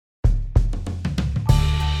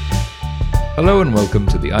Hello and welcome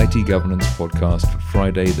to the IT Governance Podcast for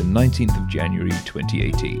Friday the 19th of January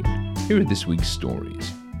 2018. Here are this week's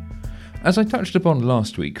stories. As I touched upon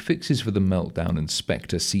last week, fixes for the Meltdown and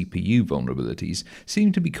Spectre CPU vulnerabilities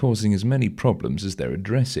seem to be causing as many problems as they're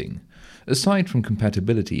addressing. Aside from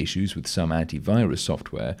compatibility issues with some antivirus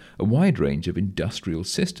software, a wide range of industrial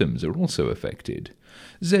systems are also affected.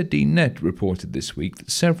 ZDNet reported this week that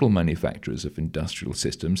several manufacturers of industrial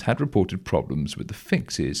systems had reported problems with the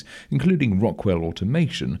fixes, including Rockwell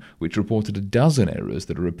Automation, which reported a dozen errors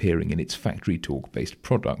that are appearing in its FactoryTalk-based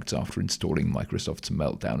products after installing Microsoft's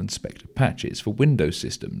Meltdown and Spectre patches for Windows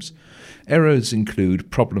systems. Errors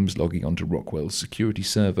include problems logging onto Rockwell's security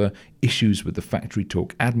server, issues with the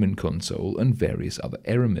FactoryTalk admin console, and various other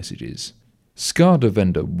error messages. SCADA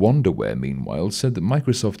vendor Wonderware, meanwhile, said that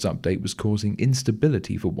Microsoft's update was causing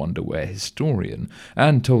instability for Wonderware Historian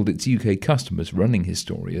and told its UK customers running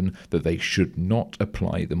Historian that they should not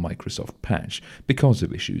apply the Microsoft patch because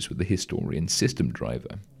of issues with the Historian system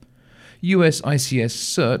driver. US ICS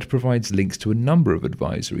CERT provides links to a number of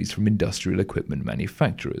advisories from industrial equipment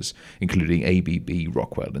manufacturers, including ABB,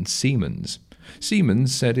 Rockwell and Siemens.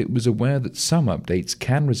 Siemens said it was aware that some updates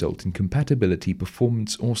can result in compatibility,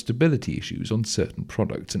 performance or stability issues on certain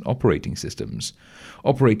products and operating systems.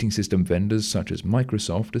 Operating system vendors such as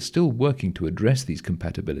Microsoft are still working to address these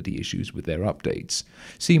compatibility issues with their updates.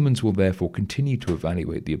 Siemens will therefore continue to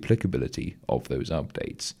evaluate the applicability of those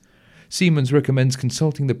updates. Siemens recommends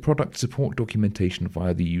consulting the product support documentation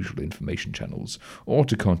via the usual information channels, or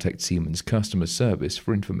to contact Siemens customer service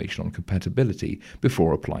for information on compatibility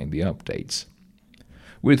before applying the updates.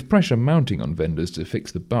 With pressure mounting on vendors to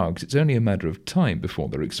fix the bugs, it's only a matter of time before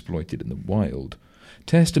they're exploited in the wild.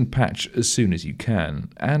 Test and patch as soon as you can,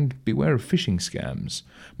 and beware of phishing scams.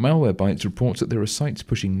 Malwarebytes reports that there are sites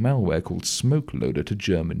pushing malware called SmokeLoader to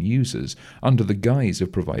German users under the guise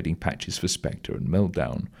of providing patches for Spectre and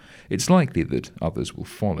Meltdown. It's likely that others will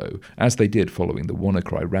follow, as they did following the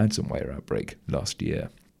WannaCry ransomware outbreak last year.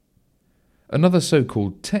 Another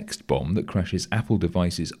so-called text bomb that crashes Apple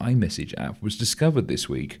devices' iMessage app was discovered this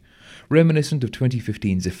week. Reminiscent of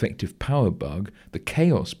 2015's effective power bug, the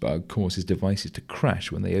Chaos bug causes devices to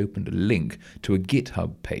crash when they opened a link to a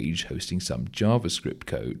GitHub page hosting some JavaScript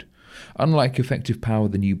code. Unlike effective power,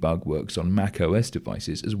 the new bug works on macOS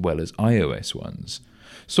devices as well as iOS ones.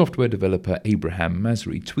 Software developer Abraham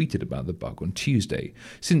Masri tweeted about the bug on Tuesday,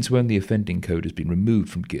 since when the offending code has been removed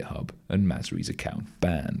from GitHub and Masri's account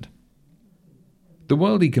banned. The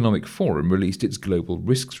World Economic Forum released its Global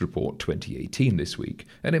Risks Report 2018 this week,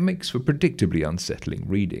 and it makes for predictably unsettling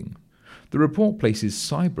reading. The report places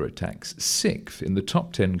cyber attacks sixth in the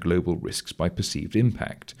top 10 global risks by perceived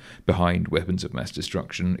impact, behind weapons of mass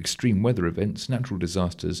destruction, extreme weather events, natural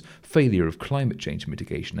disasters, failure of climate change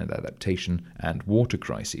mitigation and adaptation, and water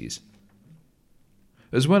crises.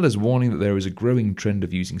 As well as warning that there is a growing trend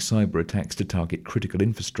of using cyber attacks to target critical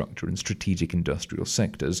infrastructure and strategic industrial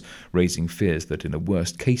sectors, raising fears that in a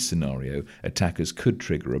worst-case scenario, attackers could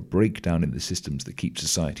trigger a breakdown in the systems that keep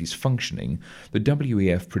societies functioning, the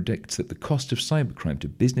WEF predicts that the cost of cybercrime to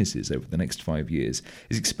businesses over the next 5 years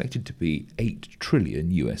is expected to be $8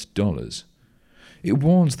 trillion. It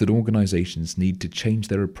warns that organizations need to change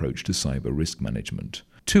their approach to cyber risk management.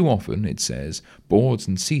 Too often, it says, boards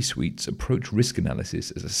and C-suites approach risk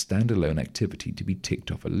analysis as a standalone activity to be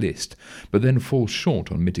ticked off a list, but then fall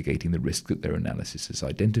short on mitigating the risk that their analysis has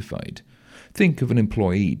identified. Think of an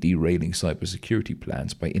employee derailing cybersecurity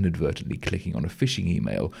plans by inadvertently clicking on a phishing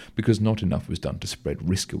email because not enough was done to spread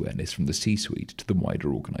risk awareness from the C-suite to the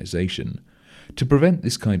wider organization. To prevent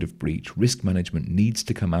this kind of breach, risk management needs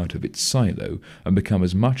to come out of its silo and become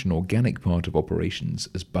as much an organic part of operations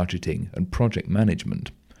as budgeting and project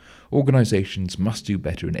management. Organizations must do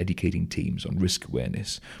better in educating teams on risk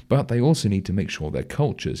awareness, but they also need to make sure their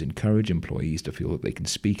cultures encourage employees to feel that they can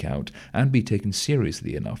speak out and be taken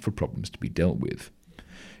seriously enough for problems to be dealt with.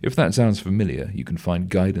 If that sounds familiar, you can find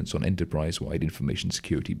guidance on enterprise-wide information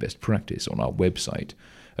security best practice on our website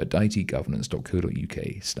at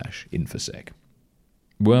itgovernance.co.uk/infosec.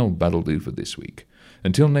 Well, that'll do for this week.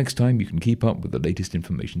 Until next time, you can keep up with the latest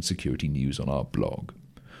information security news on our blog.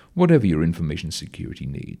 Whatever your information security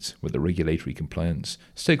needs, whether regulatory compliance,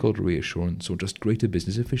 stakeholder reassurance, or just greater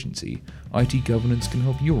business efficiency, IT Governance can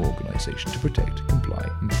help your organization to protect, comply,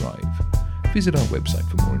 and thrive. Visit our website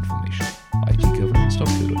for more information,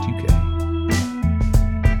 itgovernance.co.uk.